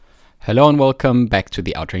Hello and welcome back to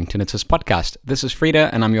the Outring Tinnitus podcast. This is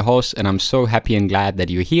Frida and I'm your host, and I'm so happy and glad that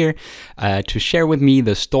you're here to share with me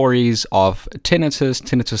the stories of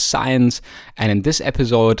tinnitus science. And in this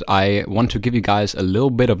episode, I want to give you guys a little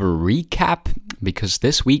bit of a recap because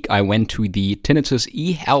this week I went to the Tinnitus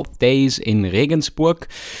eHealth Days in Regensburg.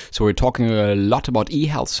 So we're talking a lot about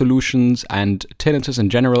eHealth solutions and tinnitus in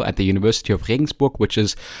general at the University of Regensburg, which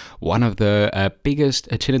is one of the biggest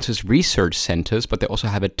tinnitus research centers, but they also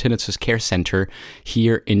have a tinnitus care center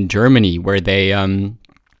here in Germany where they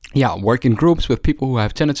work in groups with people who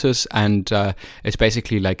have tinnitus, and it's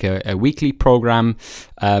basically like a weekly program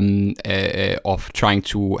of trying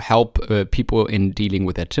to help people in dealing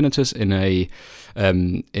with their tinnitus in a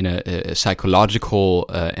psychological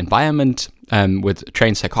environment with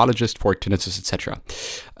trained psychologists for tinnitus, etc.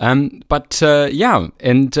 And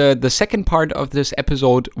the second part of this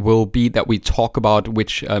episode will be that we talk about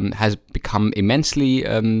which has become immensely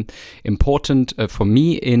important for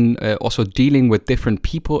me in also dealing with different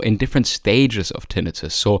people in different stages of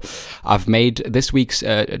tinnitus. So I've made this week's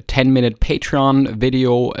 10-minute Patreon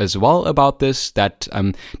video as well about this, that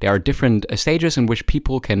there are different stages in which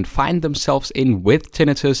people can find themselves in with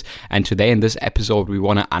tinnitus. And today in this episode, we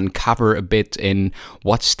want to uncover a bit in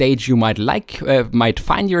what stage you might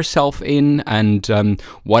find yourself in, and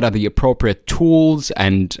what are the appropriate tools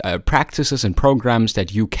and practices and programs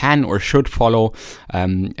that you can or should follow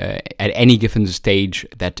at any given stage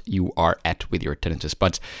that you are at with your tinnitus.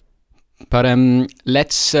 But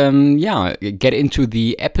let's get into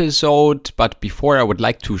the episode. But before, I would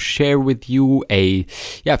like to share with you a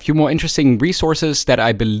few more interesting resources that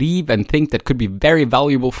I believe and think that could be very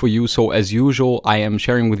valuable for you. So as usual, I am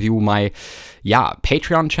sharing with you my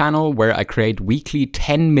Patreon channel, where I create weekly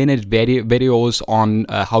 10-minute videos on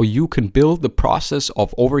how you can build the process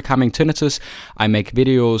of overcoming tinnitus. I make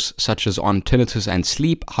videos such as on tinnitus and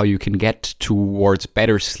sleep, how you can get towards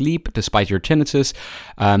better sleep despite your tinnitus,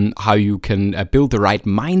 how you can build the right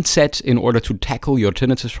mindset in order to tackle your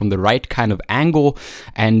tinnitus from the right kind of angle,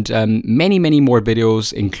 and many more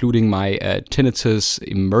videos, including my tinnitus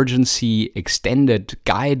emergency extended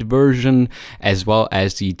guide version, as well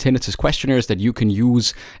as the tinnitus questionnaires that you can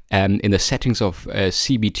use in the settings of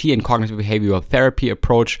CBT and cognitive behavioral therapy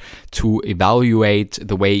approach to evaluate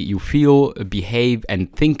the way you feel, behave,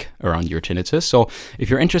 and think around your tinnitus. So if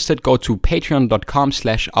you're interested, go to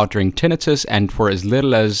patreon.com/outringtinnitus, and for as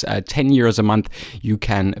little as 10 euros a month, you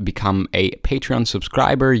can become a Patreon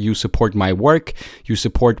subscriber. You support my work, you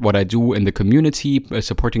support what I do in the community,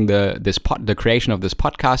 supporting the creation of this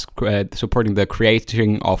podcast, supporting the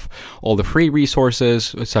creating of all the free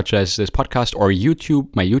resources such as this podcast or YouTube,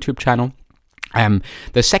 my YouTube channel.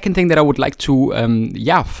 The second thing that I would like to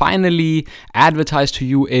finally advertise to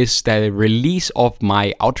you is the release of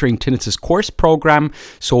my Outring Tinnitus course program.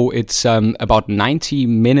 So it's about 90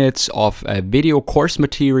 minutes of video course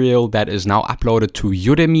material that is now uploaded to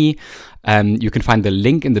Udemy. You can find the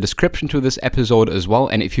link in the description to this episode as well.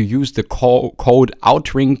 And if you use the code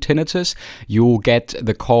OUTRINGTINNITUS, you'll get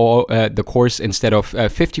the course instead of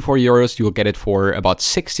 54 euros, you'll get it for about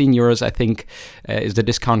 16 euros, I think, is the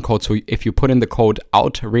discount code. So if you put in the code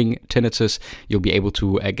OUTRINGTINNITUS, you'll be able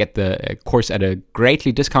to get the course at a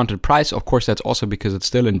greatly discounted price. Of course, that's also because it's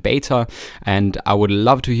still in beta, and I would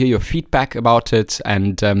love to hear your feedback about it.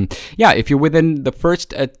 And if you're within the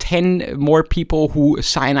first 10 more people who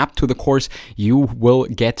sign up to the course, you will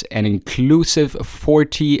get an inclusive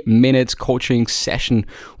 40 minutes coaching session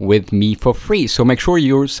with me for free. So make sure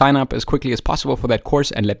you sign up as quickly as possible for that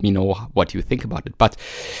course and let me know what you think about it. But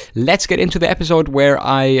let's get into the episode where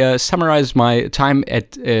I summarize my time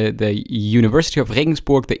at the University of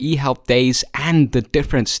Regensburg, the eHealth Days, and the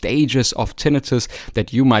different stages of tinnitus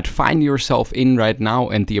that you might find yourself in right now,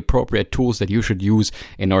 and the appropriate tools that you should use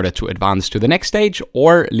in order to advance to the next stage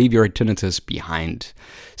or leave your tinnitus behind.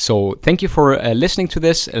 So thank you for listening to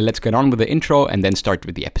this. Let's get on with the intro and then start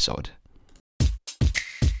with the episode.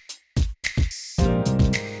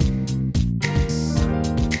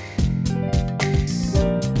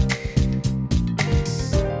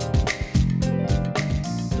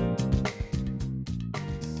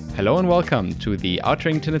 Hello and welcome to the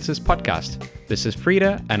Outring Tinnitus podcast. This is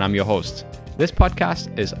Frida and I'm your host. This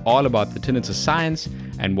podcast is all about the tinnitus science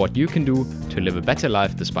and what you can do to live a better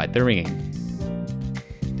life despite the ringing.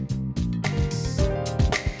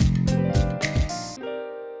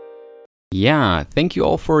 Yeah, thank you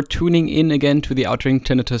all for tuning in again to the Outring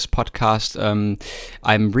Tinnitus podcast.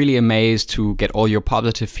 I'm really amazed to get all your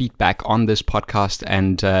positive feedback on this podcast,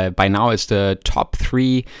 and by now it's the top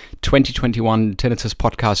 3 2021 tinnitus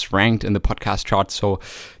podcasts ranked in the podcast chart. So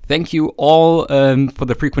thank you all for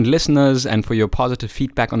the frequent listeners and for your positive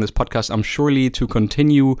feedback on this podcast. I'm surely to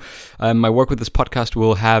continue my work with this podcast.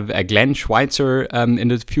 We'll have Glenn Schweitzer in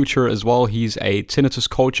the future as well. He's a tinnitus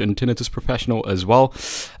coach and tinnitus professional as well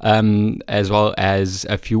as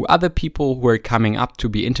a few other people who are coming up to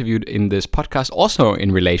be interviewed in this podcast, also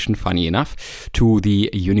in relation, funny enough, to the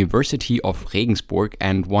University of Regensburg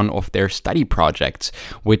and one of their study projects,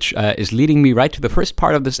 which is leading me right to the first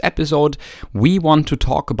part of this episode. We want to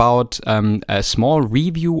talk about a small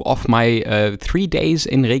review of my 3 days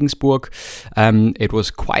in Regensburg. It was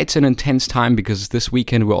quite an intense time because this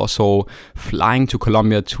weekend we're also flying to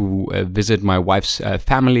Colombia to visit my wife's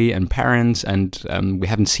family and parents, and we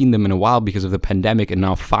haven't seen them in a while because of the pandemic, and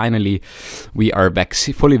now finally we are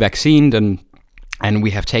fully vaccinated, and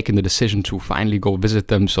we have taken the decision to finally go visit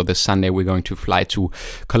them. So this Sunday we're going to fly to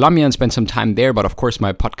Colombia and spend some time there. But of course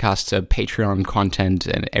my podcast, Patreon content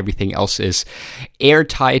and everything else is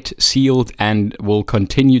airtight, sealed, and will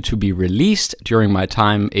continue to be released during my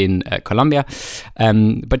time in Colombia.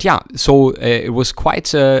 But yeah, so it was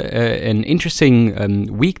quite an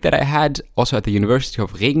interesting week that I had also at the University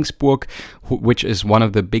of Regensburg, which is one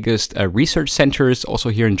of the biggest research centers also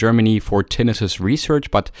here in Germany for tinnitus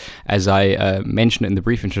research. But as I mentioned in the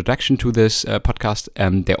brief introduction to this podcast,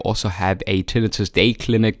 they also have a tinnitus day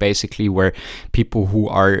clinic, basically, where people who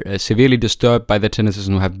are severely disturbed by their tinnitus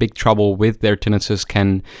and who have big trouble with their tinnitus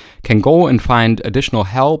can go and find additional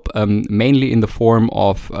help, mainly in the form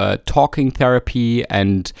of talking therapy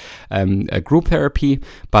and group therapy.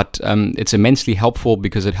 But it's immensely helpful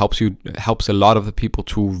because it helps a lot of the people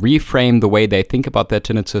to reframe the way they think about their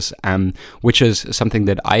tinnitus, which is something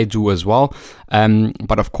that I do as well.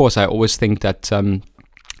 But of course, I always think that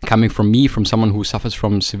coming from someone who suffers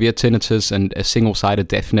from severe tinnitus and a single-sided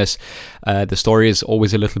deafness, the story is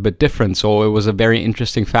always a little bit different. So it was a very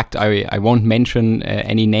interesting fact. I won't mention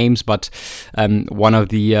any names, but one of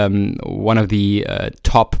the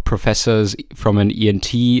top professors from an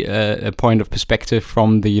ENT point of perspective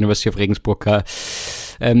from the University of Regensburg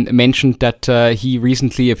mentioned that he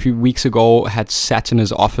recently, a few weeks ago, had sat in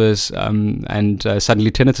his office and suddenly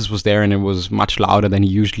tinnitus was there, and it was much louder than he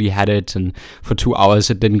usually had it, and for 2 hours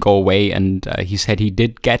it didn't go away, and he said he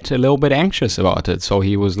did get a little bit anxious about it. So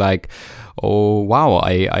he was like, oh wow,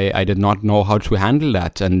 I did not know how to handle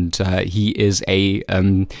that. And he is a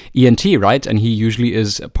ENT, right? And he usually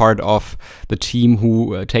is a part of the team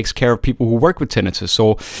who takes care of people who work with tinnitus.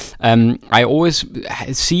 So I always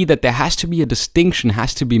see that there has to be a distinction,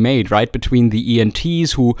 has to be made, right, between the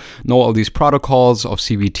ENTs who know all these protocols of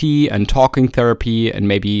CBT and talking therapy and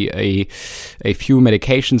maybe a few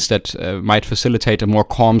medications that might facilitate a more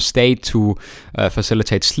calm state to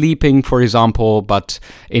facilitate sleeping, for example. But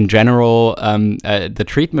in general, the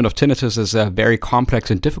treatment of tinnitus is a very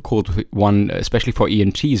complex and difficult one, especially for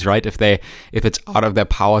ENTs, right? If it's out of their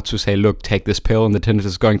power to say, look, take this pill and the tinnitus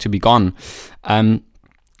is going to be gone.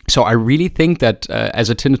 So I really think that as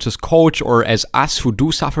a tinnitus coach, or as us who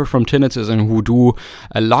do suffer from tinnitus and who do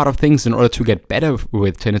a lot of things in order to get better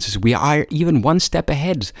with tinnitus, we are even one step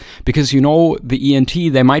ahead. Because, the ENT,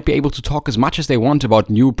 they might be able to talk as much as they want about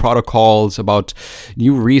new protocols, about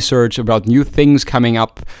new research, about new things coming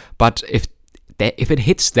up. But if it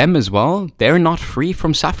hits them as well, they're not free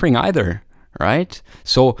from suffering either, right?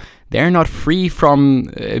 So they're not free from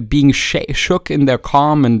being shook in their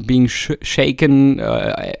calm and being shaken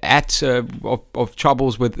of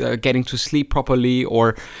troubles with getting to sleep properly,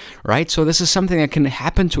 or right. So this is something that can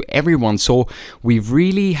happen to everyone. So we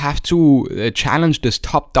really have to challenge this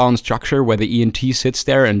top-down structure where the ENT sits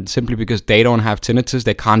there, and simply because they don't have tinnitus,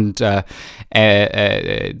 they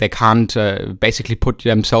can't basically put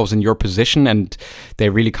themselves in your position, and they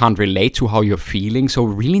really can't relate to how you're feeling. So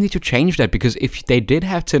we really need to change that, because if they did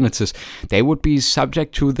have tinnitus, they would be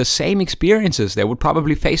subject to the same experiences. They would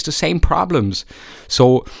probably face the same problems.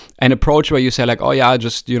 So an approach where you say like, oh yeah,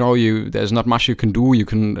 just, there's not much you can do. You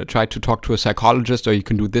can try to talk to a psychologist, or you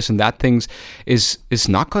can do this and that things, is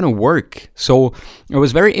not going to work. So it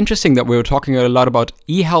was very interesting that we were talking a lot about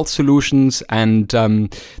e-health solutions and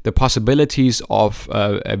the possibilities of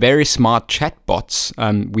very smart chatbots.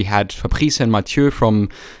 We had Fabrice and Mathieu from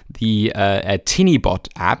the TiniBot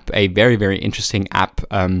app, a very, very interesting app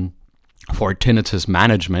for tinnitus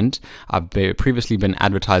management. I've previously been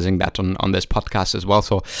advertising that on this podcast as well.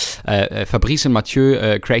 So Fabrice and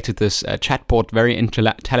Mathieu created this chatbot, very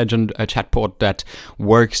intelligent chatbot that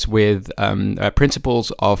works with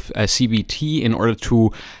principles of CBT in order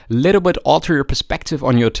to little bit alter your perspective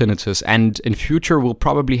on your tinnitus. And in future, we'll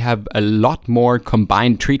probably have a lot more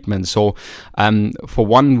combined treatments. So for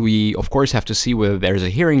one, we of course have to see whether there's a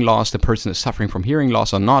hearing loss, the person is suffering from hearing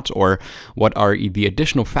loss or not, or what are the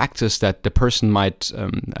additional factors that the person might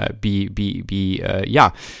be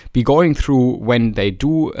going through when they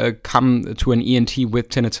do come to an ENT with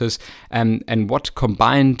tinnitus, and what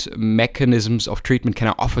combined mechanisms of treatment can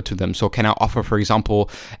I offer to them. So can I offer, for example,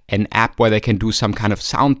 an app where they can do some kind of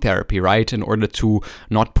sound therapy, right, in order to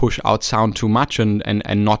not push out sound too much and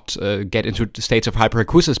not get into states of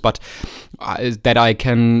hyperacusis, but that I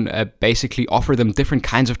can basically offer them different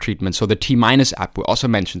kinds of treatments. So the T- app, we also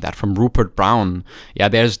mentioned that from Rupert Brown. Yeah,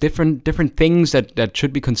 there's different things that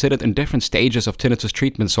should be considered in different stages of tinnitus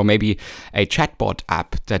treatment. So maybe a chatbot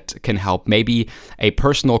app that can help, maybe a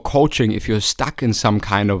personal coaching if you're stuck in some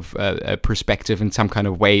kind of perspective, in some kind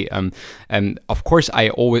of way. And of course, I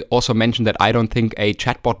always also mentioned that I don't think a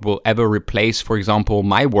chatbot will ever replace, for example,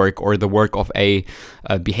 my work or the work of a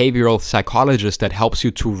behavioral psychologist that helps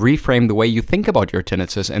you to reframe the way you think about your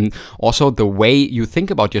tinnitus, and also the way you think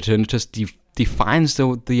about your tinnitus defines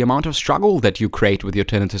the amount of struggle that you create with your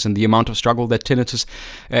tinnitus and the amount of struggle that tinnitus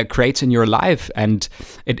creates in your life. And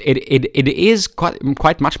it is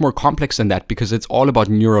quite much more complex than that, because it's all about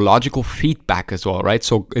neurological feedback as well, right?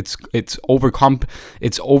 So it's over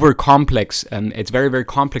complex, and it's very, very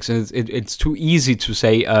complex, and it's too easy to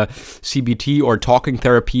say CBT or talking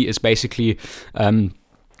therapy is basically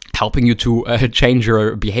helping you to change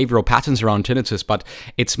your behavioral patterns around tinnitus, but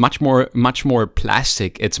it's much more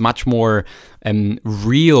plastic. It's much more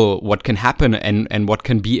real what can happen and what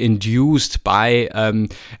can be induced by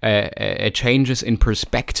changes in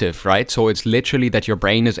perspective, right? So it's literally that your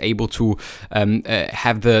brain is able to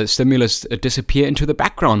have the stimulus disappear into the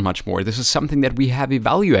background much more. This is something that we have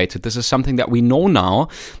evaluated. This is something that we know now,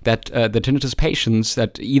 that the tinnitus patients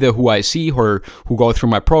that either who I see or who go through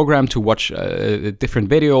my program to watch different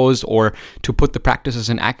videos or to put the practices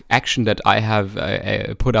in action that I have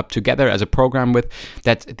put up together as a program with,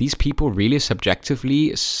 that these people really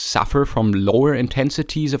subjectively suffer from lower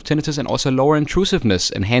intensities of tinnitus and also lower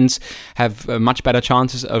intrusiveness, and hence have much better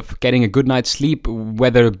chances of getting a good night's sleep,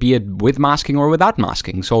 whether be it with masking or without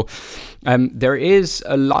masking. So there is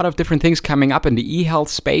a lot of different things coming up in the e-health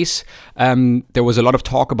space. There was a lot of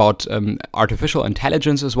talk about artificial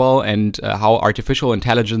intelligence as well, and how artificial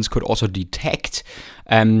intelligence could also detect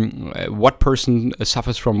what person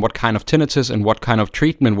suffers from what kind of tinnitus and what kind of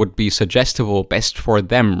treatment would be suggestible best for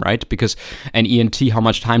them, right? Because an ENT, how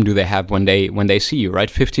much time do they have when they see you, right?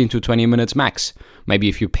 15 to 20 minutes max. Maybe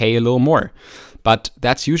if you pay a little more. But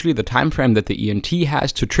that's usually the time frame that the ENT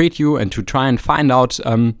has to treat you and to try and find out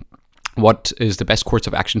what is the best course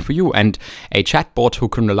of action for you. And a chatbot who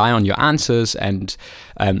can rely on your answers and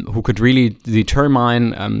who could really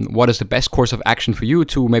determine what is the best course of action for you,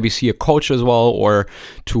 to maybe see a coach as well, or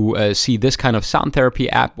to see this kind of sound therapy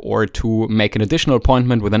app, or to make an additional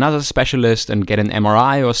appointment with another specialist and get an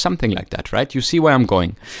MRI or something like that, right? You see where I'm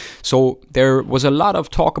going. So there was a lot of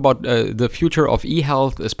talk about the future of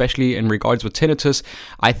e-health, especially in regards with tinnitus.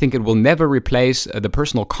 I think it will never replace the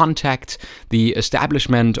personal contact, the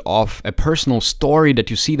establishment of a personal story, that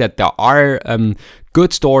you see that there are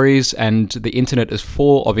good stories, and the internet is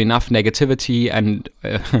full of enough negativity and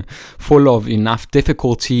full of enough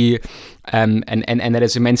difficulty, and that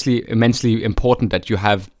is immensely important that you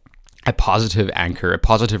have a positive anchor, a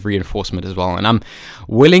positive reinforcement as well. And I'm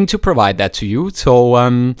willing to provide that to you. So,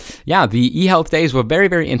 the eHealth days were very,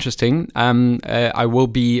 very interesting. I will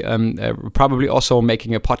be probably also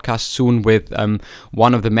making a podcast soon with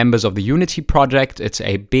one of the members of the Unity Project. It's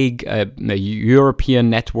a big European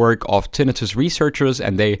network of tinnitus researchers,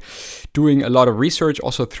 and they doing a lot of research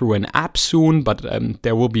also through an app soon, but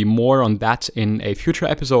there will be more on that in a future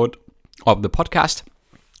episode of the podcast.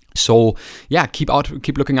 So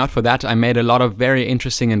keep looking out for that. I made a lot of very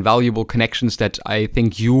interesting and valuable connections that I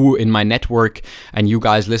think you in my network and you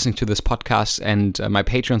guys listening to this podcast and my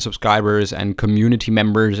Patreon subscribers and community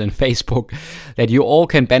members and Facebook, that you all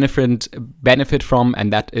can benefit from.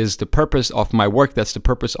 And that is the purpose of my work. That's the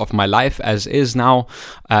purpose of my life as is now.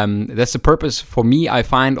 That's the purpose for me, I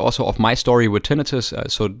find, also of my story with tinnitus.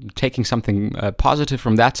 So taking something positive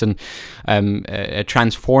from that and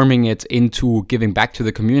transforming it into giving back to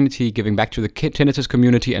the community community, giving back to the tinnitus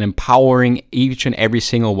community, and empowering each and every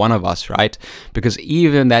single one of us, right? Because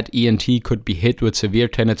even that ENT could be hit with severe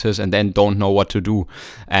tinnitus and then don't know what to do.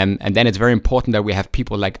 And then it's very important that we have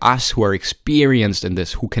people like us who are experienced in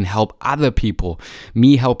this, who can help other people.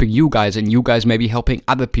 Me helping you guys, and you guys maybe helping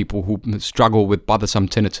other people who struggle with bothersome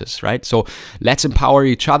tinnitus, right? So let's empower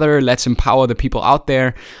each other. Let's empower the people out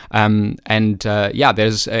there.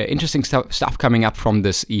 There's interesting stuff coming up from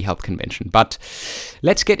this eHealth convention. But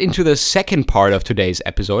let's get into the second part of today's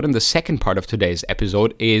episode. And the second part of today's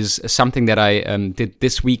episode is something that I did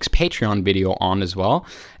this week's Patreon video on as well.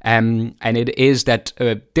 And it is that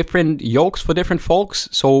different yokes for different folks.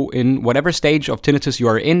 So in whatever stage of tinnitus you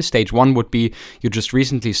are in, stage 1 would be you just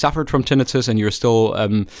recently suffered from tinnitus and you're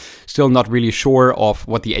still not really sure of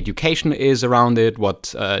what the education is around it,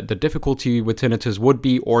 what the difficulty with tinnitus would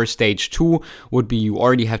be. Or stage 2 would be you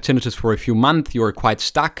already have tinnitus for a few months, you're quite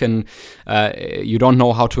stuck and you don't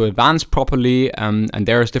know how to advance properly. And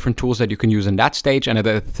there's different tools that you can use in that stage. And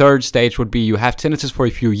the third stage would be you have tinnitus for a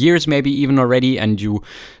few years, maybe even already, and you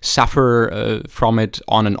suffer from it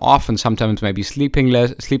on and off, and sometimes maybe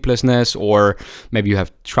sleeplessness, or maybe you have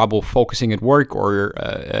trouble focusing at work or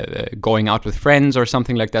going out with friends or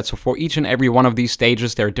something like that. So for each and every one of these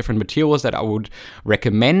stages, there are different materials that I would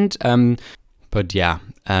recommend.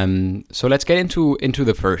 So let's get into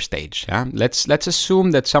the first stage. Yeah, let's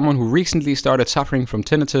assume that someone who recently started suffering from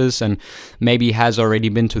tinnitus and maybe has already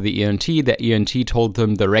been to the ENT. The ENT told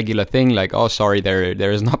them the regular thing, like, "Oh, sorry,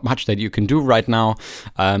 there is not much that you can do right now.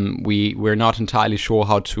 We're not entirely sure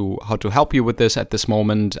how to help you with this at this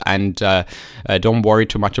moment, and don't worry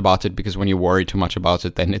too much about it, because when you worry too much about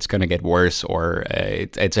it, then it's going to get worse, or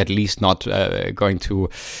it's at least not going to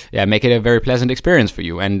make it a very pleasant experience for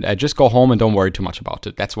you. And just go home and don't worry too much about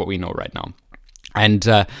it." That's what we know right now. And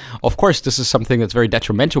of course, this is something that's very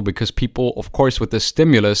detrimental, because people, of course, with this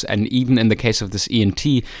stimulus, and even in the case of this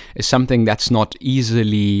ENT, is something that's not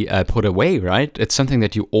easily put away, right? It's something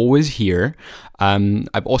that you always hear.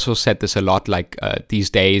 I've also said this a lot, like these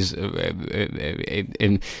days,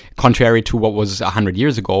 in contrary to what was 100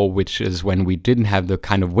 years ago, which is when we didn't have the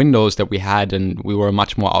kind of windows that we had, and we were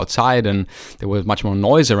much more outside, and there was much more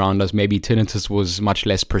noise around us. Maybe tinnitus was much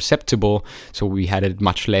less perceptible, so we had it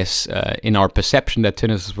much less in our perception that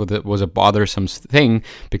tinnitus was a bothersome thing,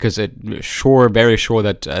 because very sure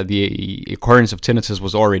that the occurrence of tinnitus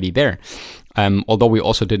was already there. Although we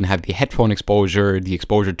also didn't have the headphone exposure, the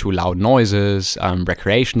exposure to loud noises,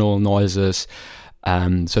 recreational noises.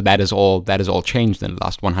 So that is all changed in the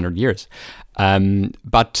last 100 years.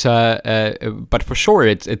 But for sure,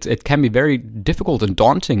 it can be very difficult and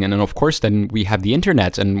daunting. And then, of course, then we have the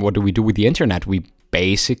internet. And what do we do with the internet? We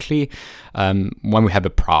basically, when we have a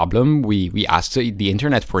problem, we ask the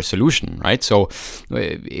internet for a solution, right? So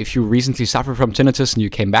if you recently suffer from tinnitus and you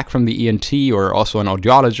came back from the ENT, or also an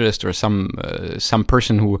audiologist, or some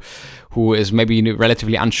person who is maybe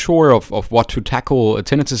relatively unsure of what to tackle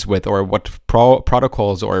tinnitus with, or what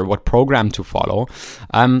protocols or what program to follow,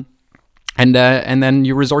 and then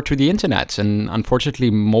you resort to the internet. And unfortunately,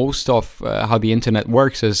 most of how the internet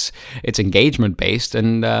works is it's engagement based,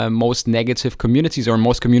 and most negative communities, or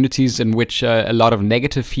most communities in which a lot of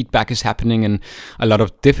negative feedback is happening and a lot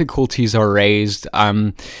of difficulties are raised,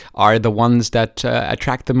 are the ones that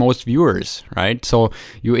attract the most viewers, right? So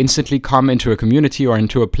you instantly come into a community or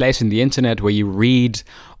into a place in the internet where you read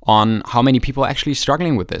on how many people are actually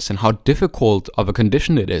struggling with this and how difficult of a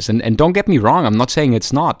condition it is. And don't get me wrong, I'm not saying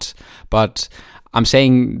it's not, but I'm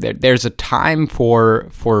saying that there's a time for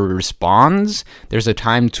response. There's a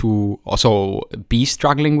time to also be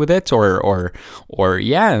struggling with it, or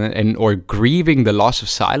grieving the loss of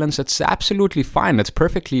silence. That's absolutely fine. That's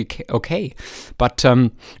perfectly okay. But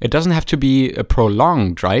it doesn't have to be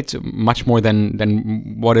prolonged, right? Much more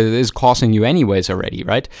than what it is causing you anyways already,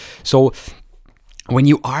 right? So when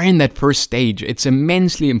you are in that first stage, it's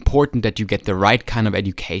immensely important that you get the right kind of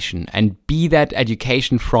education, and be that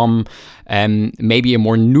education from maybe a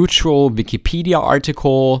more neutral Wikipedia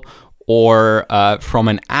article, or from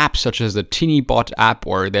an app such as the Tinniebot app,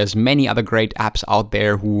 or there's many other great apps out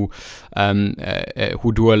there who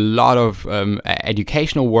do a lot of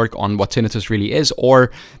educational work on what tinnitus really is,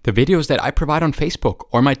 or the videos that I provide on Facebook,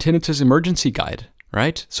 or my tinnitus emergency guide.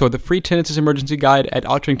 Right? So the free tinnitus emergency guide at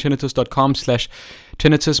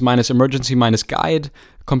alteringtinnitus.com/tinnitus-emergency-guide,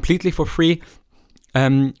 completely for free.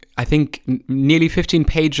 I I think, nearly 15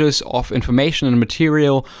 pages of information and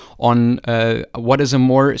material on what is a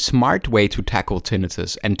more smart way to tackle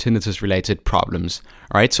tinnitus and tinnitus-related problems.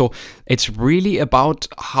 All right, so it's really about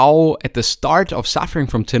how at the start of suffering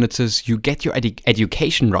from tinnitus, you get your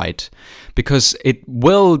education right, because it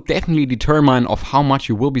will definitely determine of how much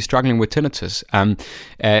you will be struggling with tinnitus.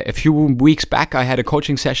 A few weeks back, I had a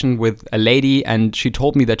coaching session with a lady, and she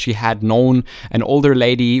told me that she had known an older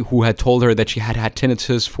lady who had told her that she had had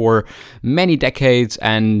tinnitus for many decades,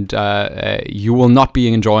 and you will not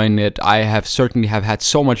be enjoying it. I certainly have had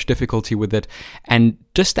so much difficulty with it, and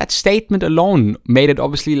just that statement alone made it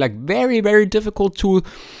obviously like very, very difficult to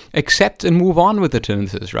accept and move on with the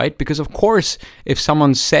tinnitus, right? Because of course, if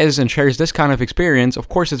someone says and shares this kind of experience, of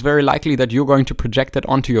course, it's very likely that you're going to project that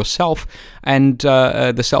onto yourself, and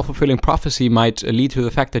the self-fulfilling prophecy might lead to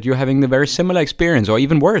the fact that you're having the very similar experience, or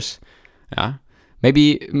even worse. Yeah,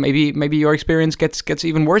 maybe your experience gets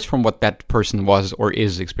even worse from what that person was or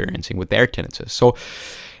is experiencing with their tinnitus. So,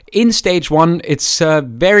 in stage 1, it's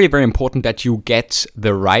very, very important that you get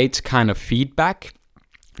the right kind of feedback,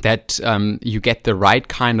 that you get the right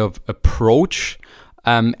kind of approach,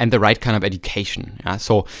 and the right kind of education. Yeah?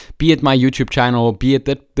 So be it my YouTube channel, be it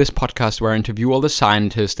this podcast where I interview all the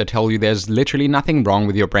scientists that tell you there's literally nothing wrong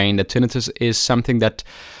with your brain, that tinnitus is something that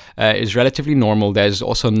is relatively normal. There's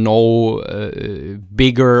also no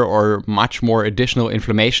bigger or much more additional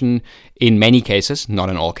inflammation in many cases, not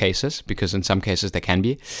in all cases, because in some cases there can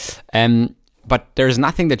be. But there's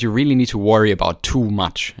nothing that you really need to worry about too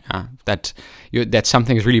much. That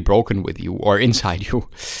something is really broken with you or inside you.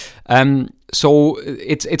 So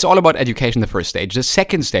it's all about education, the first stage. The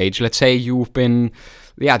second stage, let's say you've been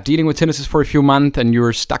dealing with tinnitus for a few months and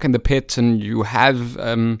you're stuck in the pit, and you have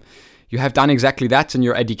done exactly that, and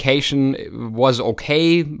your education was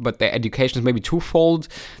okay, but the education is maybe twofold.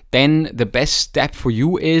 Then the best step for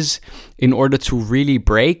you is, in order to really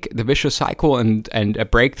break the vicious cycle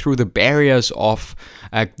and break through the barriers of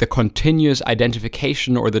the continuous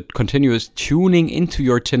identification or the continuous tuning into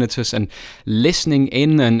your tinnitus and listening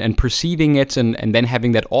in and perceiving it, and then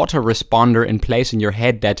having that autoresponder in place in your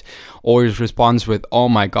head that always responds with, oh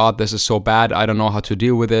my God, this is so bad. I don't know how to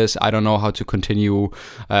deal with this. I don't know how to continue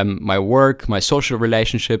my work, my social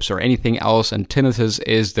relationships, or anything else. And tinnitus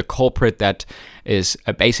is the culprit that is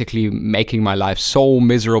basically making my life so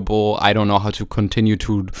miserable. I don't know how to continue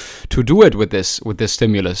to do it with this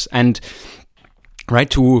stimulus. And right,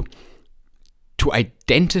 to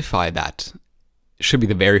identify that should be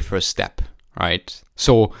the very first step, right?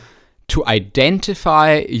 So to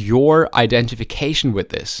identify your identification with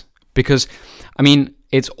this, because I mean,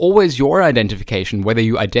 it's always your identification, whether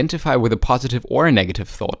you identify with a positive or a negative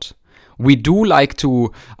thought. We do like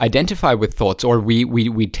to identify with thoughts, or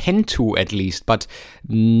we tend to at least, but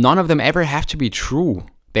none of them ever have to be true.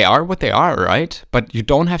 They are what they are, right? But you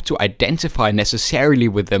don't have to identify necessarily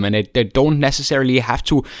with them, and they don't necessarily have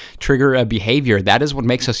to trigger a behavior. That is what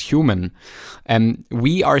makes us human.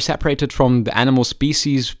 We are separated from the animal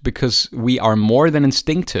species because we are more than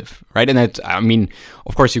instinctive, right? And that, I mean,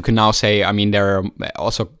 of course, you can now say, I mean, there are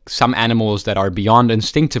also some animals that are beyond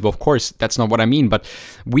instinctive. Of course, that's not what I mean, but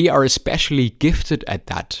we are especially gifted at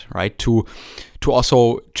that, right? To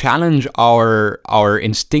also challenge our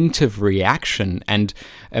instinctive reaction, and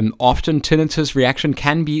often tinnitus reaction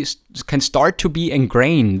can start to be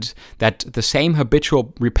ingrained, that the same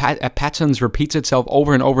habitual patterns repeats itself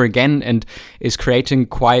over and over again and is creating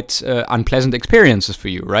quite unpleasant experiences for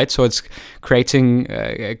you, right? So it's creating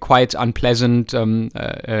quite unpleasant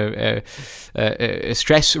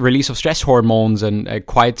release of stress hormones, and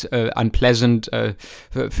quite unpleasant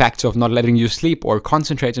facts of not letting you sleep or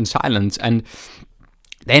concentrate in silence. And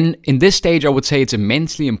then in this stage, I would say it's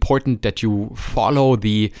immensely important that you follow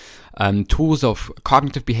the tools of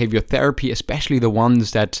cognitive behavior therapy, especially the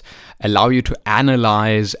ones that allow you to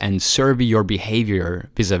analyze and survey your behavior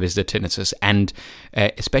vis-a-vis the tinnitus, and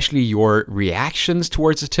especially your reactions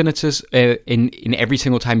towards the tinnitus in every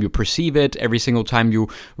single time you perceive it, every single time you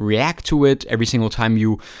react to it, every single time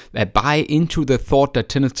you buy into the thought that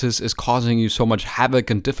tinnitus is causing you so much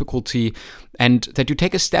havoc and difficulty, and that you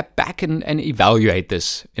take a step back and evaluate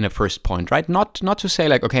this in a first point, right? Not to say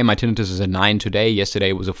like, okay, my tinnitus is a 9 today, yesterday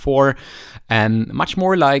it was a 4, and much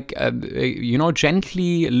more like,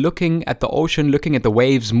 gently looking at the ocean, looking at the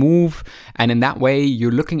waves move, and in that way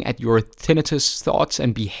you're looking at your tinnitus thoughts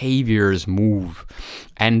and behaviors move.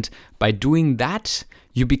 And by doing that,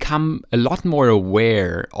 you become a lot more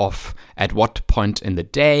aware of at what point in the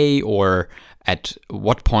day or at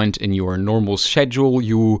what point in your normal schedule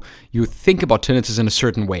you think about tinnitus in a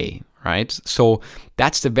certain way, right? So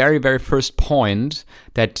that's the very, very first point,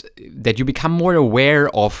 that you become more aware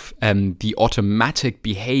of the automatic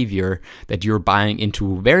behavior that you're buying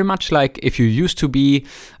into. Very much like if you used to be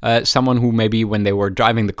someone who maybe when they were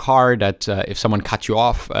driving the car, that if someone cut you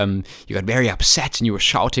off, you got very upset and you were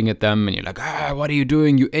shouting at them and you're like, what are you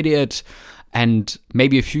doing, you idiot? And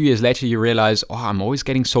maybe a few years later you realize, I'm always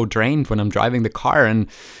getting so drained when I'm driving the car.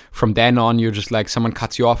 And from then on, you're just like, someone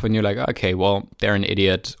cuts you off and you're like, okay, well, they're an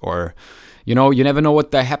idiot. Or, you never know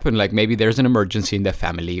what happened. Like maybe there's an emergency in their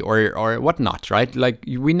family or whatnot, right? Like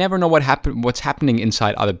we never know what's happening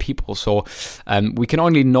inside other people. So we can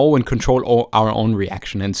only know and control our own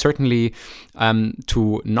reaction. And certainly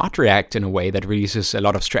to not react in a way that releases a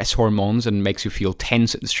lot of stress hormones and makes you feel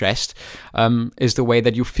tense and stressed is the way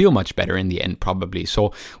that you feel much better in the end, probably.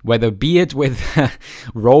 So whether be it with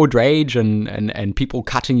road rage and people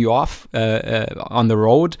cutting you off on the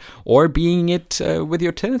road, or being it with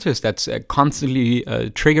your tinnitus that's constantly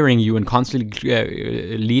triggering you and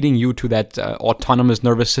constantly leading you to that autonomous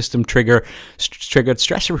nervous system triggered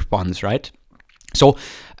stress response, right? So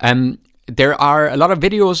there are a lot of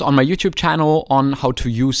videos on my YouTube channel on how to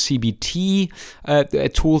use CBT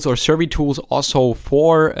tools or survey tools also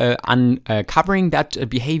for uncovering that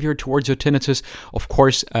behavior towards your tinnitus. Of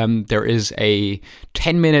course, there is a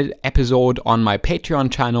 10-minute episode on my Patreon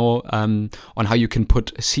channel on how you can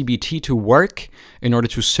put CBT to work in order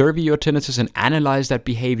to survey your tinnitus and analyze that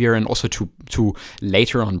behavior, and also to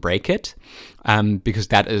later on break it. Because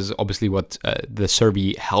that is obviously what the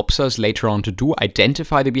survey helps us later on to do,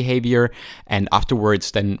 identify the behavior, and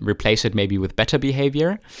afterwards then replace it maybe with better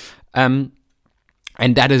behavior. And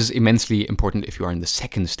that is immensely important if you are in the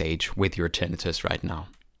second stage with your tinnitus right now.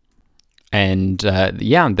 And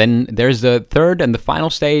then there's the third and the final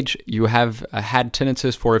stage. You have had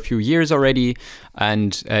tinnitus for a few years already,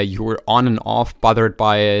 and you were on and off bothered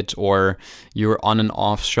by it, or you're on and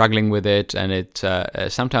off struggling with it, and it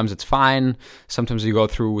sometimes it's fine, sometimes you go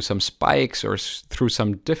through some spikes or through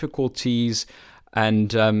some difficulties.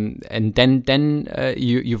 And then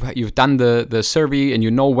you've done the survey, and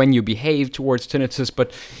you know when you behave towards tinnitus,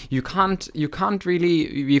 but you can't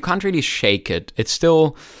really shake it. It's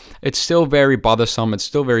still very bothersome. It's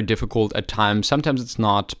still very difficult at times. Sometimes it's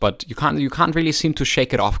not, but you can't really seem to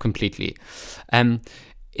shake it off completely.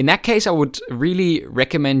 In that case, I would really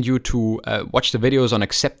recommend you to watch the videos on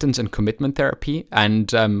acceptance and commitment therapy.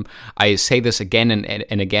 And I say this again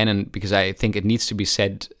and again, and because I think it needs to be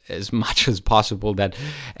said as much as possible, that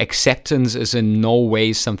acceptance is in no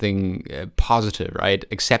way something positive, right?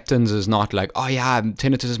 Acceptance is not like, oh yeah,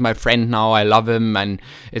 tinnitus is my friend now, I love him, and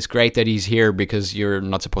it's great that he's here, because you're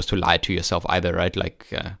not supposed to lie to yourself either, right? Like,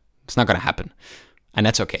 it's not going to happen. And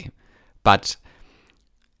that's okay. But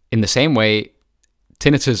in the same way,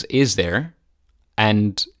 tinnitus is there,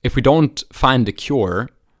 and if we don't find a cure,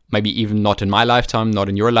 maybe even not in my lifetime, not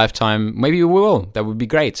in your lifetime, maybe we will. That would be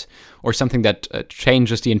great. Or something that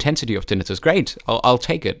changes the intensity of tinnitus. Great, I'll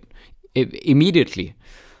take it immediately.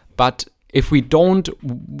 But if we don't,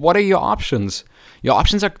 what are your options? Your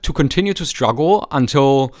options are to continue to struggle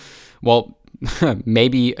until, well,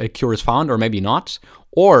 maybe a cure is found or maybe not.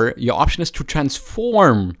 Or your option is to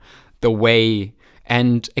transform the way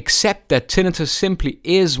and accept that tinnitus simply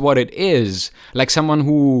is what it is. Like someone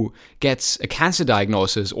who gets a cancer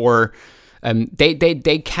diagnosis, or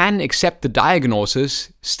they can accept the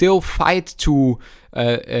diagnosis, still fight to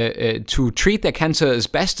treat their cancer as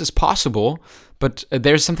best as possible, but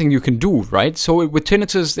there's something you can do, right? So with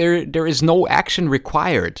tinnitus, there is no action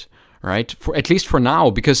required, right? For at least for now,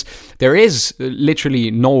 because there is literally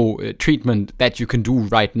no treatment that you can do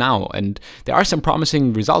right now. And there are some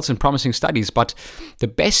promising results and promising studies, but the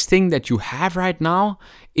best thing that you have right now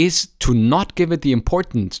is to not give it the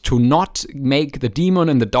importance, to not make the demon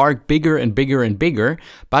in the dark bigger and bigger and bigger,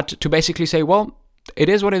 but to basically say, well, it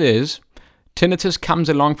is what it is. Tinnitus comes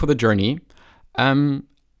along for the journey.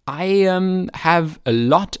 I have a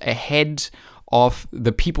lot ahead of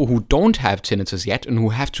the people who don't have tinnitus yet and who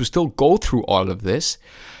have to still go through all of this.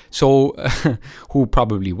 So, who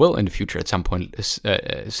probably will in the future at some point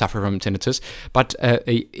suffer from tinnitus. But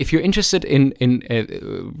if you're interested in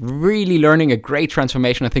really learning a great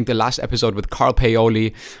transformation, I think the last episode with Carl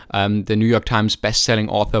Paoli, the New York Times best-selling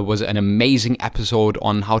author, was an amazing episode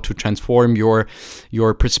on how to transform your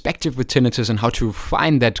perspective with tinnitus and how to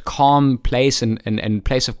find that calm place and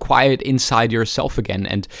place of quiet inside yourself again.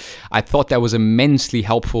 And I thought that was immensely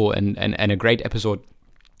helpful and a great episode.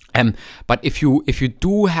 But if you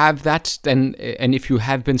do have that, then and if you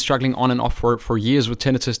have been struggling on and off for years with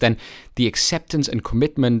tinnitus, then the acceptance and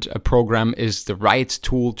commitment program is the right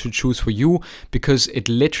tool to choose for you, because it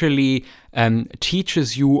literally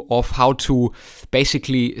teaches you of how to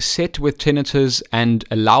basically sit with tinnitus and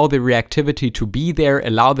allow the reactivity to be there,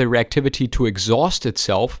 allow the reactivity to exhaust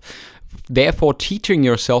itself. Therefore, teaching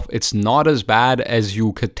yourself it's not as bad as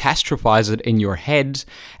you catastrophize it in your head.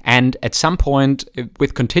 And at some point,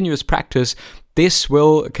 with continuous practice, this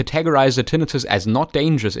will categorize the tinnitus as not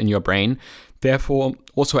dangerous in your brain, therefore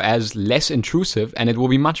also as less intrusive, and it will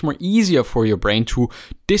be much more easier for your brain to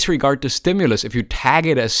disregard the stimulus if you tag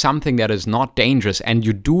it as something that is not dangerous. And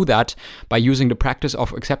you do that by using the practice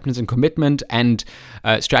of acceptance and commitment and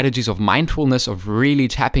strategies of mindfulness, of really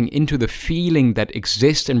tapping into the feeling that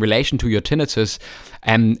exists in relation to your tinnitus.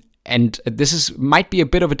 And this might be a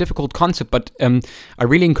bit of a difficult concept, but I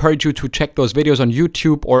really encourage you to check those videos on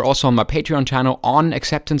YouTube or also on my Patreon channel on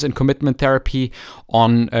acceptance and commitment therapy,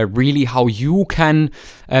 on really how you can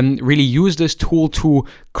really use this tool to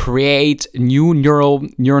create new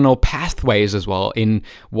neuronal pathways as well in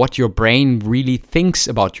what your brain really thinks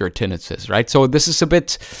about your tinnitus, right? So this is a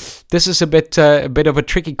bit of a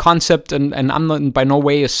tricky concept, and I'm not by no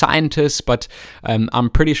way a scientist, but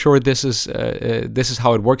I'm pretty sure this is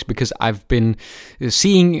how it works, because I've been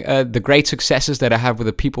seeing the great successes that I have with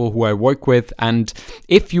the people who I work with. And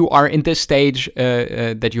if you are in this stage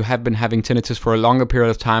that you have been having tinnitus for a longer period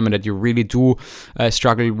of time and that you really do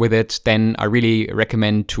struggle with it, then I really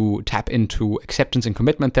recommend to tap into acceptance and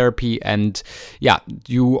commitment therapy. And yeah,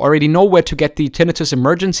 you already know where to get the tinnitus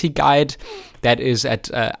emergency guide. That is at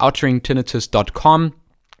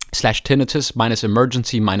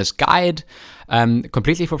outeringtinnitus.com/tinnitus-emergency-guide.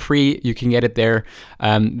 Completely for free. You can get it there.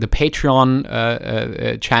 The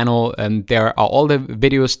Patreon channel, there are all the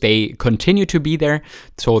videos. They continue to be there,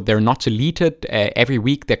 so they're not deleted. Every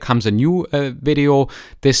week there comes a new video.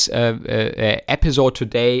 This episode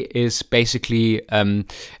today is basically an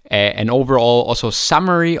overall also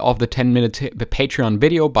summary of the 10-minute Patreon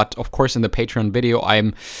video, but of course in the Patreon video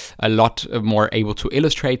I'm a lot more able to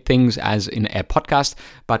illustrate things as in a podcast.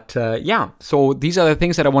 But so these are the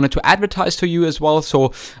things that I wanted to advertise to you as well.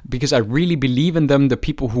 So because I really believe in them, the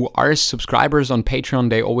people who are subscribers on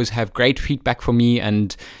Patreon, they always have great feedback for me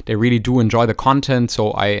and they really do enjoy the content.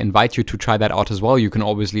 So I invite you to try that out as well. You can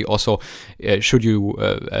obviously also, should you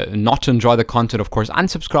not enjoy the content, of course,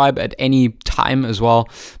 unsubscribe at any time as well.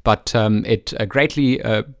 But it greatly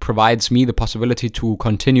provides me the possibility to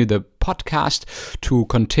continue the podcast, to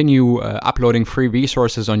continue uploading free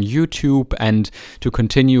resources on YouTube, and to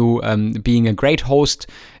continue being a great host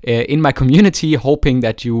in my community, hoping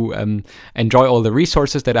that you enjoy all the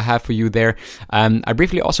resources that I have for you there. I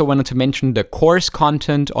briefly also wanted to mention the course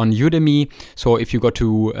content on Udemy. So if you go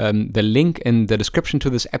to the link in the description to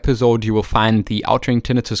this episode, you will find the Outering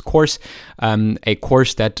Tinnitus course, a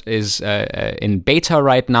course that is in beta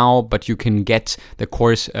right now, but you can get the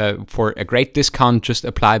course for a great discount. Just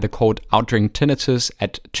apply the code Outering Tinnitus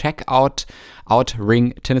at checkout.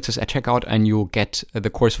 Outring Tinnitus at checkout, and you'll get the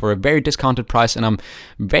course for a very discounted price. And I'm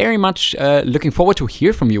very much looking forward to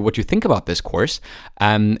hear from you what you think about this course.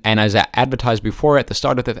 And as I advertised before at the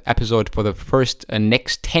start of the episode, for the first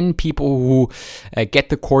next 10 people who get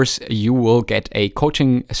the course, you will get a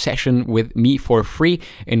coaching session with me for free,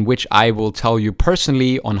 in which I will tell you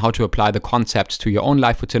personally on how to apply the concepts to your own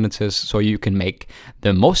life with tinnitus so you can make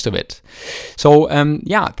the most of it. So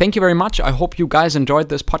thank you very much. I hope you guys enjoyed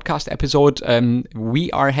this podcast episode.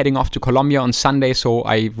 We are heading off to Colombia on Sunday, so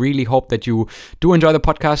I really hope that you do enjoy the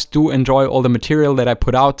podcast, do enjoy all the material that I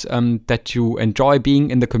put out, that you enjoy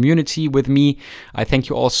being in the community with me. I thank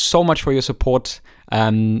you all so much for your support.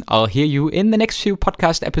 I'll hear you in the next few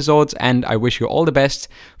podcast episodes, and I wish you all the best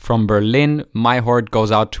from Berlin. My heart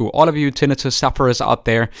goes out to all of you tinnitus sufferers out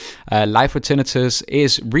there. Life with tinnitus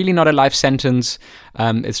is really not a life sentence.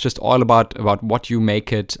 It's just all about what you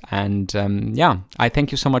make it. And I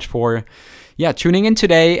thank you so much for tuning in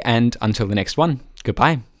today, and until the next one,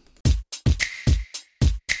 goodbye.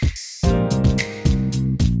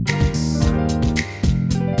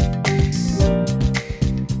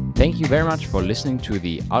 Thank you very much for listening to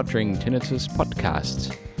the Outering Tinnitus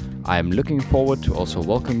podcast. I am looking forward to also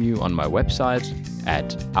welcome you on my website at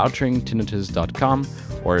outeringtinnitus.com,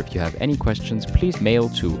 or if you have any questions, please mail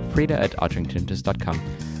to frida@outeringtinnitus.com.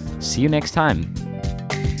 See you next time.